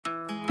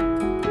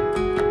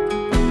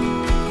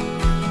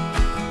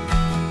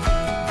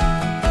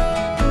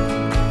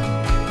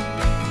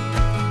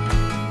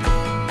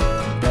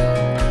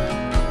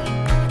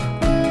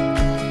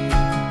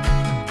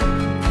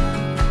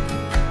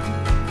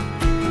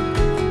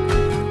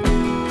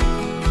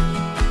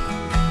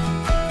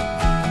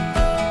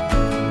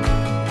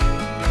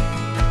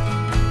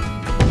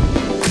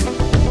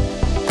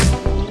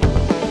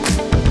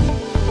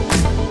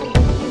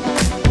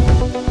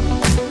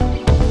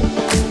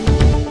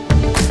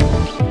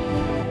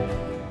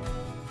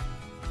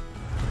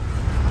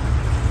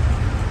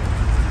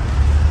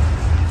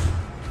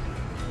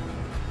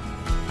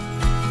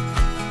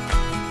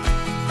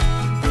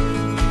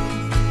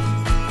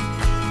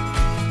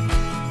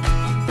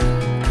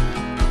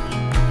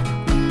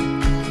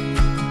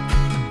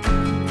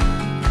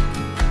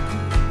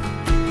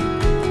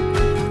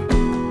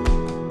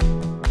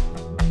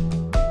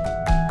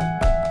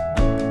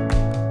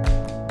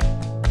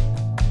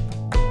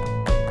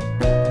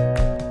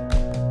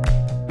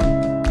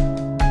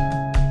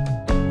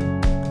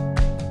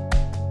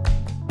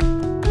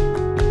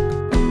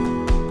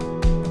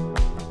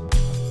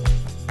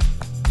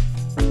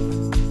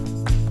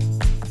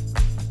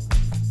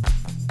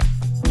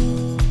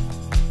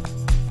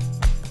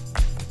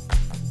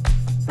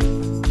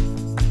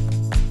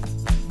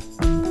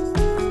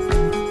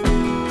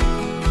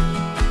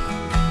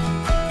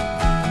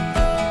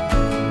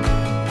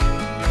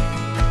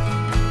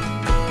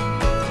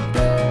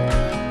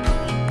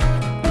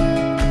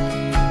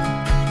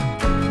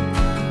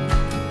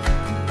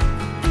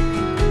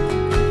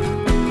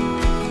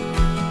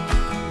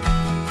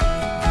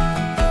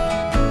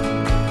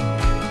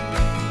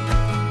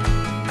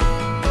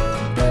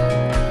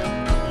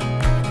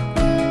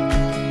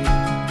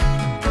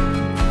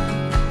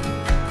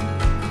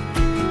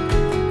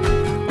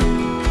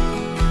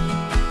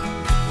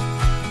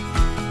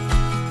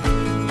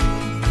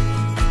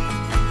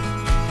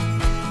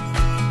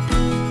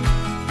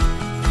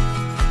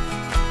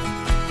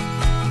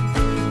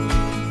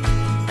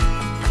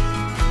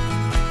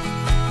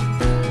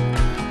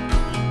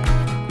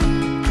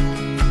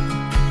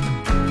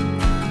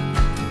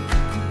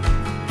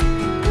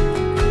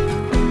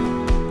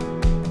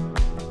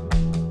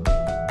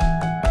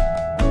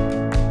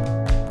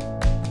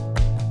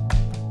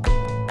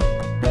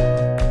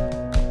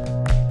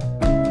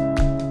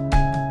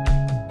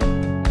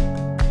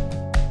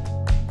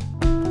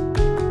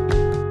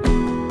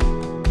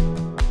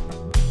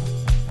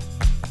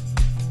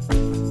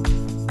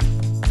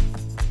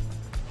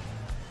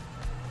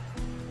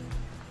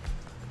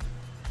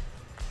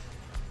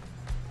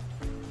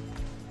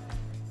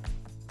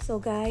So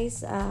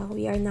guys,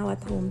 we are now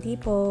at Home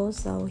Depot.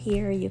 So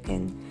here you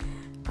can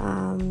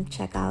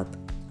check out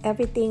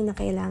everything na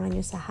kailangan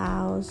nyo sa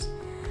house.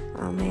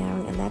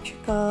 Mayroong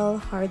electrical,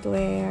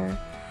 hardware,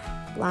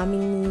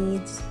 plumbing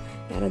needs.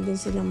 Meron din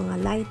silang mga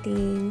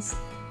lightings,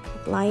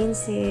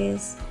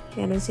 appliances.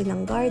 Meron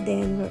silang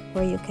garden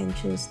where you can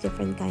choose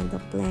different kind of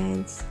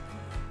plants.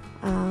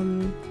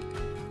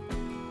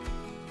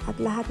 At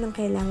lahat ng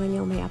kailangan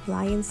nyo may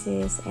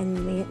appliances, and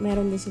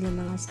meron din silang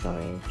mga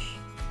storage.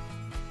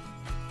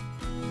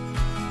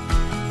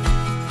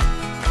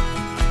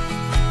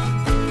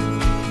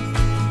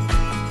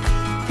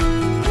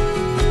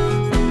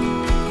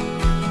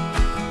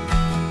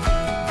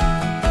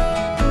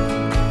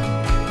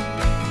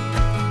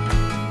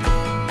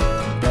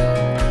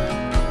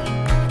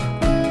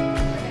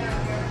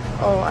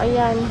 Oh,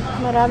 ayan.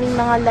 Maraming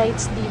mga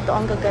lights dito.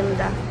 Ang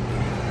gaganda.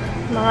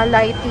 Mga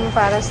lighting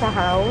para sa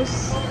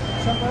house.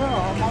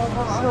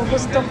 So,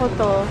 gusto ko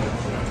to.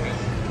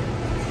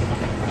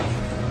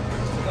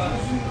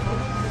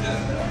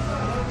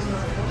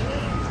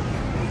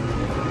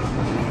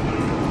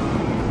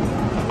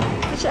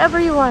 Whichever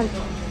you want.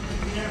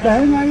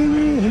 Dahil nga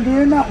hindi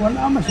na.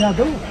 Wala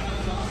masyado.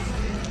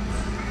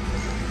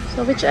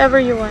 So, whichever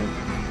you want.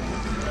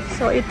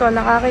 So, ito.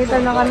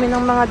 Nakakita na kami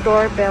ng mga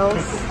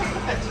doorbells.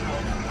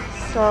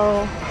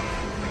 So,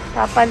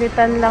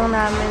 papalitan lang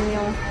namin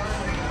yung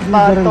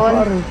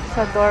button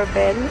sa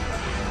doorbell.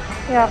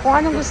 Yeah, kung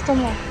anong gusto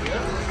mo.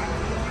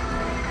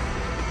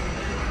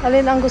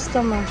 Alin ang gusto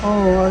mo?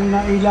 Oh,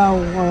 na ilaw.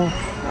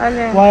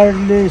 Alin?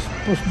 Wireless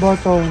push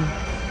button.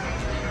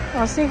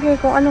 Oh, sige,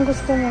 kung anong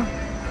gusto mo.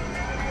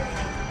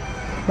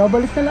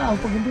 Babalik na lang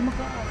pag hindi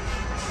maka...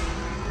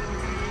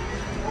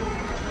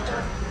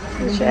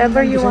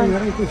 Whichever you want.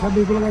 Ito,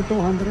 sabi ko lang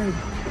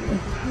 200.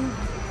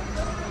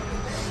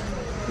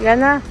 Yan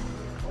na.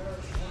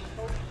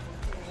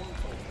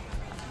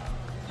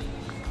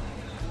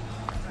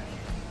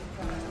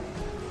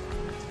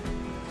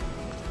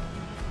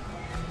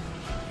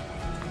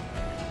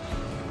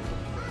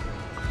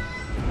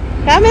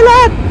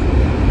 Camelot!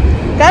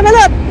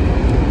 Camelot!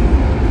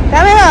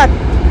 Camelot!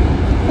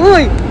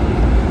 Uy!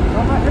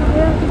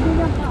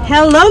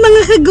 Hello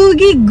mga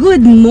kagugi!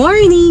 Good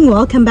morning!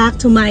 Welcome back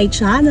to my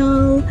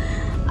channel.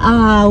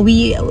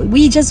 We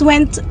just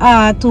went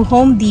to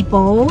Home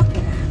Depot.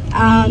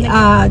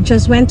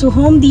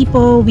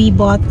 We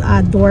bought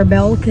a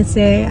doorbell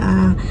kasi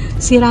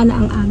sira na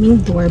ang aming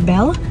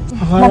doorbell.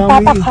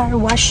 Magpapa-car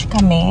wash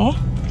kami.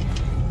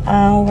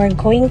 We're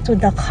going to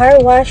the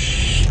car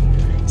wash.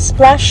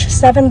 Splash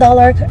 $7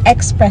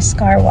 express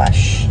car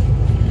wash.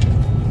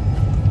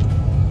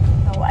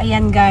 So,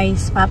 ayan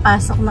guys,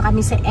 papasok na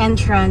kami sa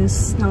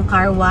entrance ng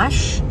car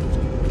wash.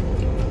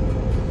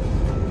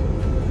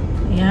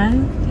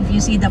 Ayan, if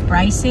you see the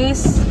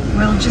prices,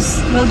 we'll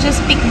just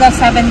pick the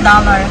 $7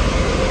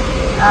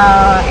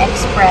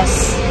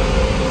 express.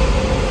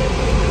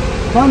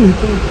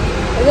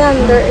 Ayan,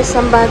 there is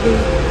somebody.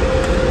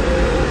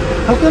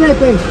 How can I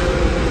pay?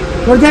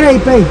 Where can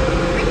I pay?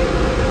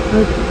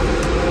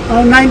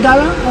 $9,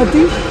 I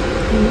think.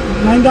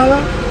 $9.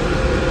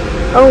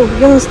 Oh,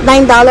 yung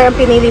 $9 ang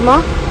pinili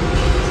mo?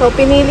 So,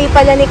 pinili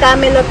pala ni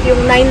Camelot yung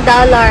 $9.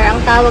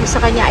 Ang tawag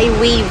sa kanya ay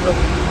wave.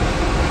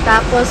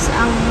 Tapos,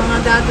 ang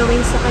mga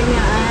gagawin sa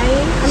kanya ay,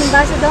 anong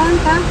basa doon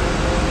pa?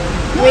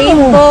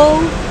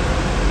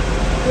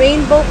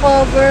 Rainbow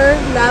cover,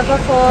 lava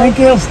fall,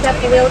 step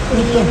wheel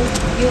clean,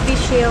 UV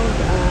shield.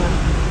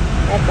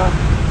 Eto.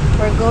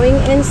 We're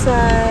going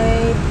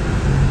inside.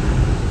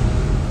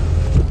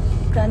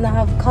 Gonna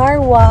have car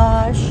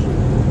wash.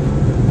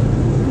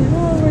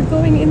 Yeah, we're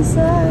going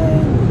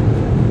inside.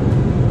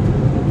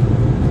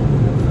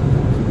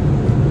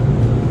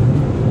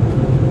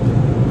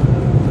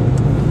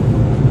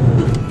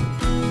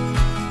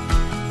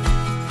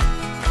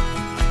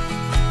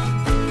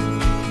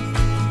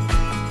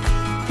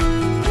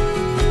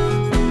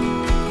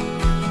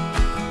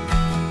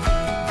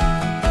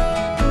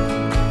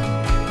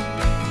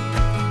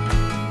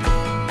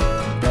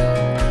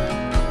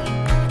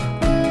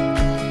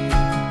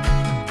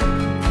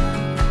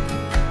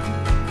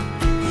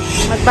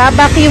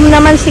 Magbabacuum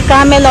naman si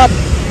Camelot.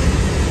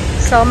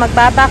 So,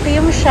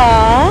 magbabacuum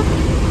siya.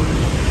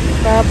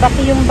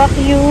 Babacuum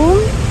yung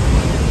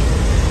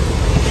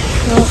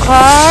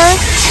car.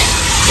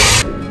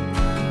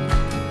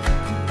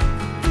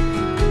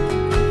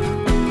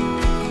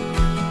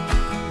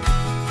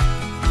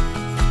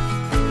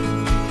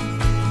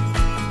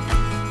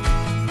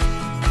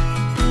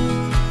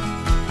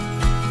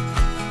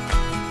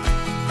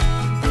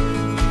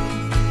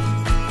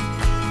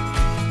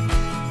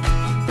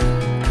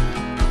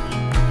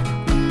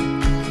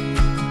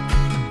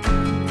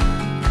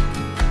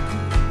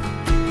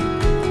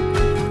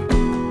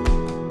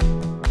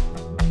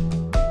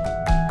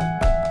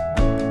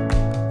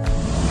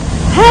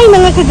 Hi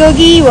mga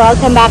kagogi!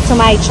 Welcome back to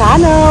my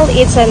channel.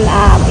 It's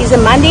a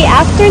Monday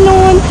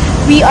afternoon.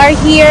 We are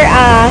here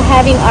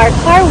having our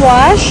car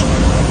wash.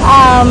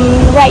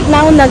 Right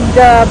now,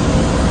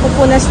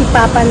 nagpupunas si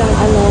Papa ng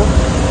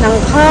ng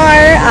car.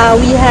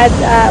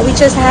 We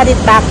just had it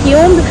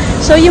vacuumed.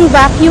 So yung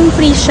vacuum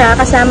free siya,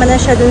 kasama na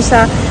siya dun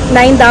sa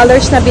 $9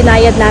 na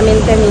binayad namin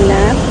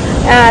kanina.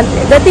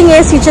 The thing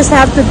is, you just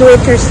have to do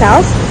it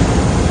yourself.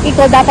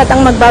 Ikaw dapat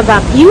ang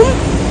magba-vacuum.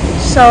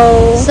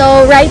 So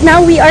right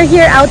now we are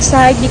here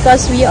outside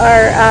because we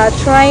are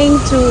trying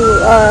to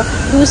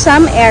do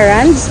some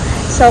errands.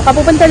 So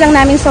kapupunta lang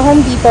namin sa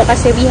Home Depot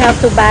kasi we have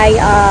to buy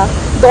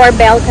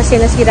doorbell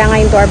kasi nasira nga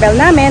yung doorbell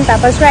namin.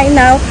 Tapos right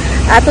now,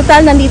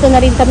 total nandito na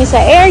rin kami sa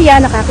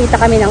area, nakakita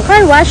kami ng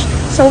car wash.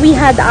 So we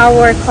had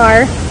our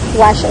car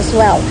wash as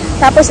well.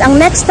 Tapos ang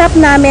next stop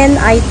namin,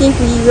 I think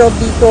we will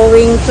be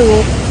going to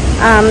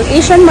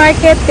Asian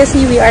market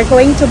kasi we are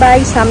going to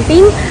buy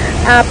something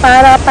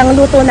para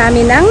pangluto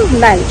namin ng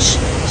lunch.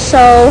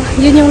 So,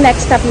 yun yung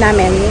next stop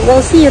namin.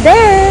 We'll see you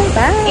there.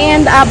 Bye!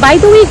 And by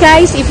the way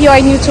guys, if you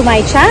are new to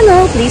my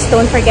channel, please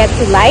don't forget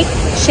to like,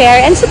 share,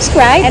 and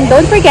subscribe. And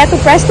don't forget to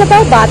press the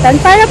bell button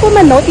para po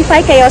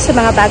ma-notify kayo sa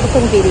mga bago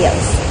kong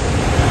videos.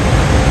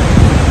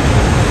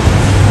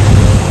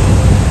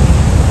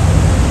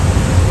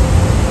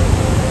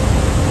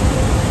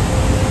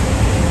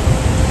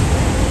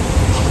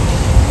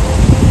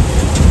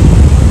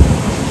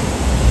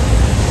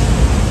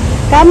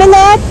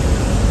 Camelot,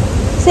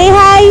 say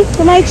hi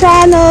to my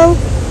channel.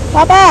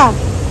 Papa,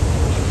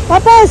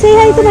 say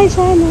hi to my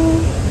channel.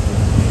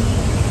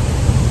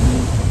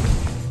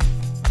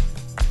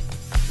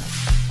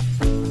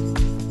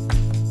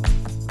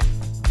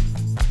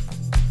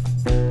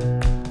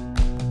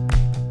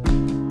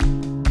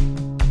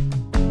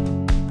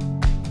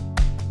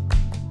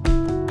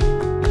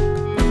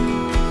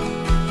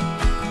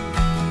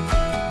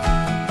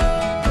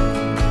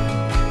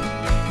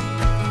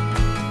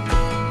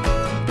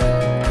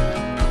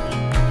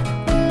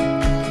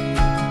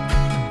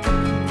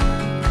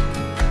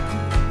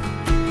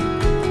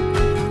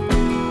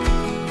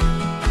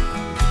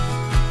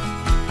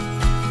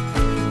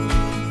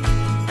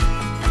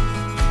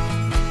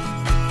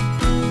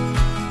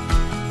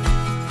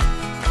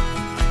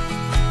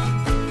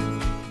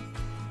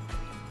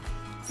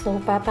 So,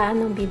 Papa,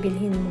 anong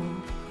bibilhin mo?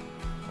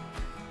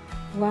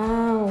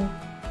 Wow!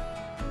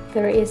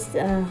 There is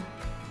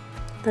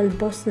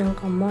talbos ng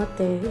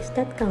kamote. Is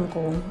that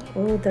kangkong?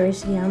 Oh,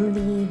 there's yam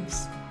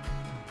leaves.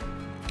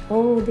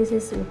 Oh, this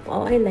is upo.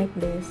 Oh, I like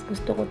this.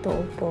 Gusto ko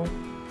to upo.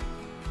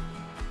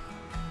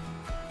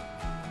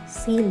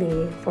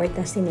 Sili for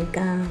the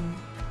sinigang.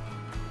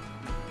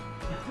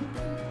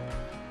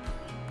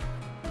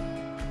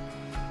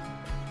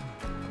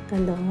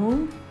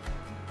 Talong.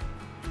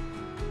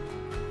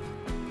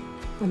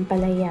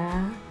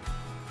 Ampalaya.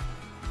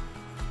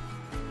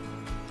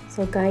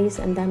 So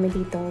guys, ang dami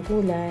dito ang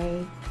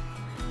gulay.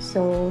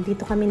 So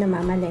dito kami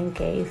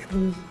namamalengke if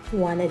we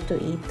wanted to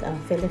eat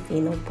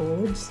Filipino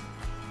foods.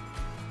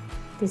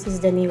 This is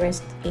the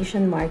nearest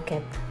Asian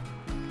market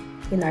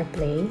in our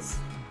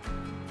place.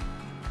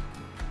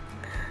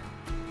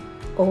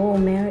 Oh,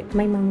 may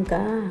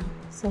mangga.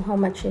 So how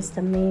much is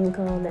the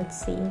mango?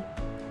 Let's see.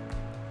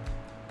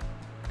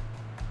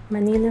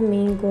 Manila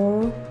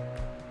mango,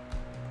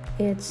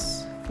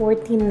 it's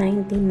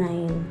 $14.99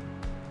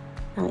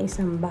 ang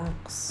isang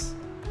box.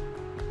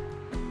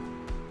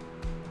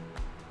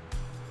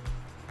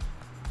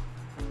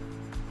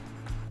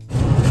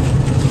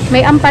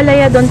 May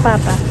ampalaya doon,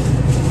 Papa.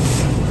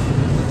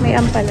 May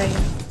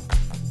ampalaya.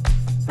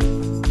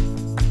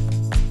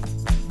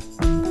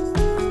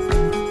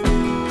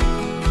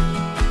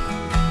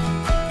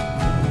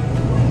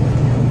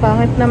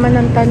 Pangit naman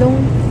ng talong.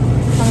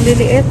 Ang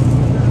liliit.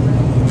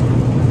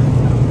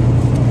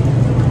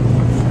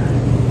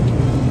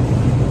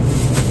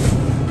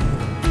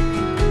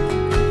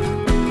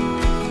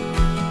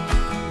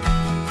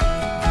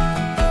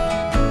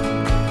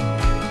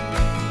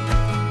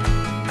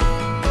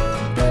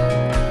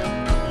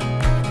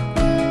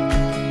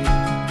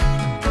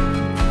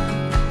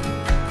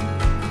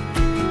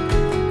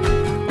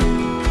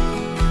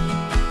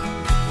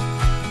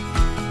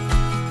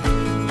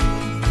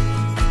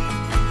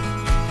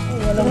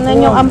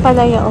 Tingnan yung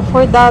ampalaya,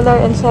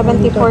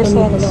 $4.74.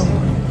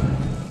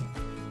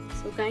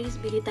 So guys,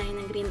 bili tayo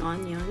ng green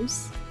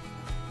onions.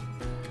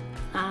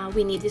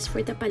 We need this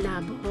for the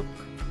palabok.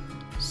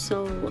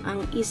 So,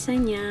 ang isa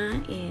niya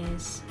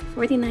is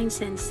 49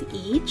 cents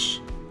each.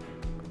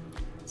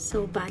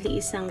 So, bali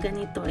isang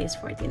ganito is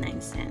 49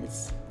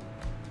 cents.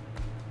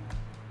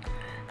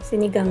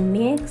 Sinigang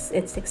mix,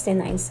 it's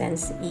 69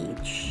 cents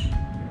each.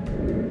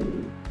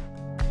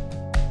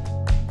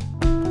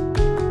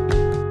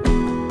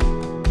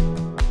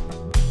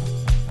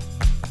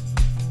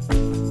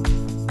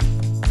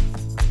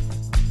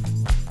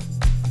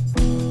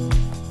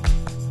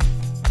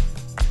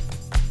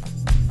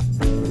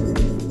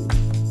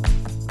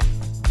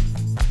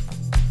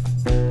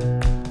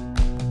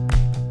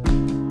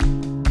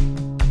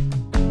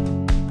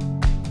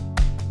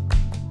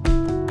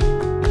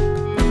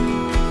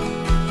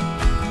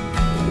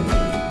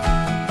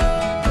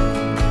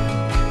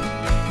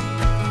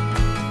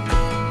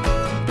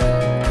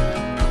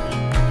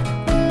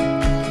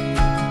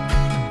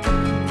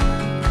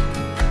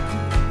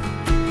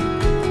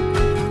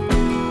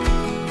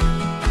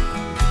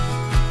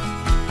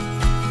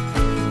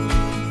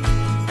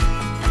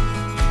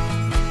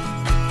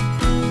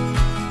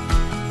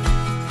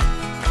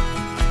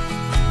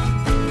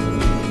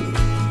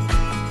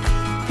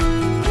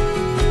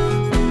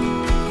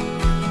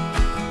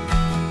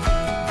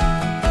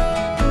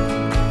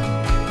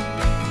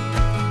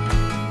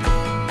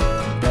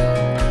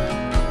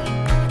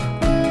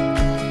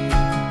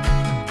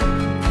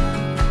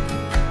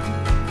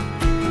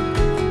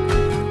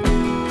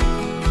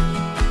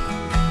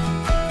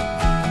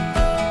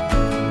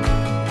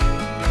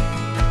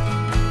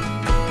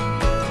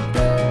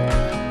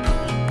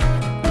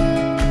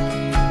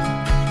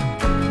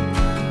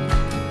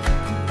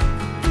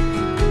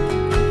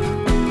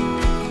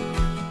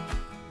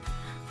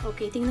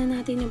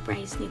 yung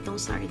price nitong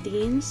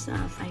sardines.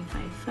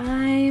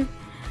 555.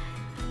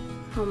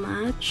 How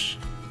much?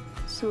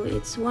 So,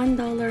 it's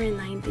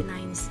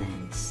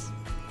 $1.99.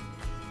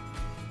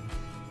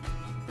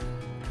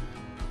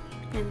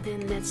 And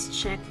then, let's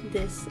check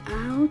this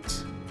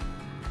out.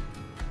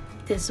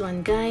 This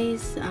one,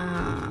 guys,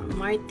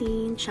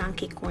 Martin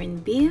Chunky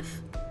Corned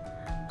Beef.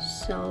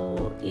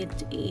 So,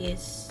 it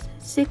is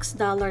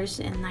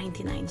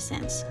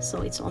 $6.99.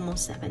 So, it's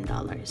almost $7.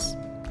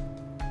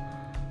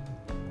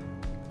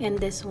 And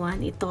this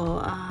one,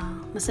 ito,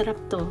 masarap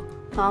to.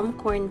 Palm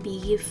corned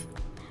beef.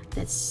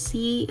 Let's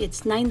see,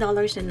 it's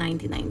 $9.99.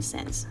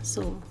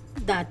 So,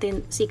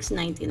 dati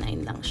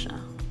 $6.99 lang siya.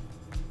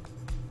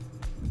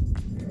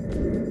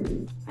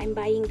 I'm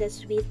buying the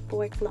sweet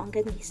pork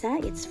longganisa.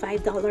 It's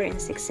 $5.69.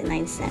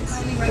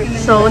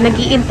 So,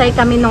 nag-iintay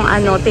kami nung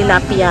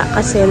tilapia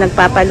kasi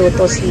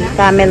nagpapaluto si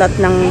Camelot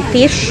ng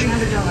fish,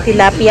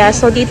 tilapia.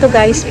 So, dito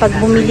guys, pag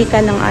bumili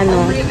ka ng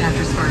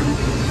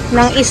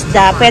ng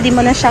isda, pwede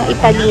mo na siyang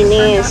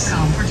ipalinis.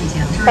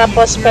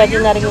 Tapos, pwede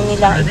na rin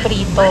nilang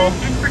iprito.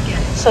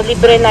 So,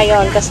 libre na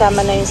yon,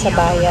 kasama na yun sa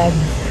bayad.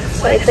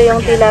 So, ito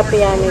yung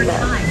tilapia nila.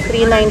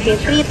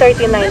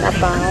 $3.39 a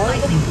pound.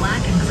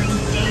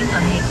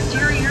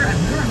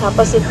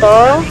 Tapos ito,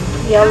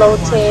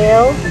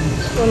 yellowtail,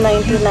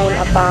 $2.99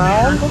 a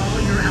pound.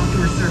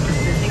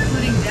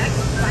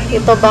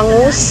 Ito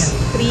bangus,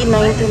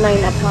 $3.99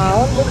 a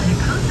pound.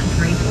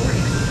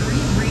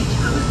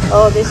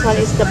 Oh, this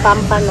one is the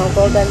pampano,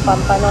 golden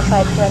pampano,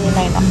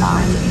 $5.29 a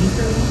pound.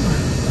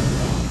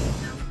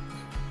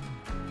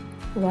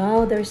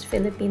 Wow, there's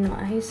Filipino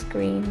ice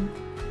cream.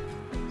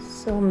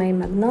 So, may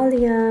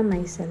Magnolia,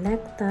 may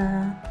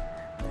Selecta.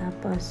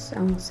 Tapos,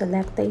 ang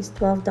Selecta is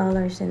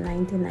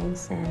 $12.99.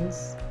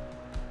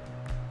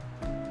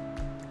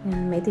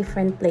 Yan, may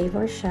different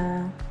flavor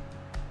siya.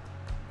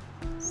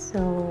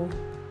 So,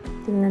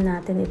 tingnan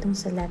natin itong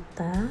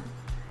Selecta.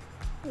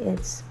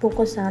 It's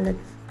buko salad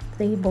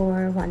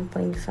flavor,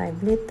 1.5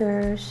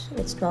 liters.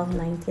 It's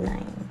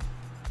 $12.99.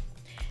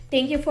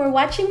 Thank you for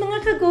watching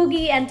mga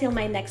kagogi. Until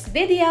my next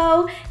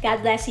video. God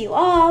bless you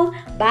all.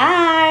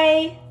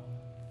 Bye!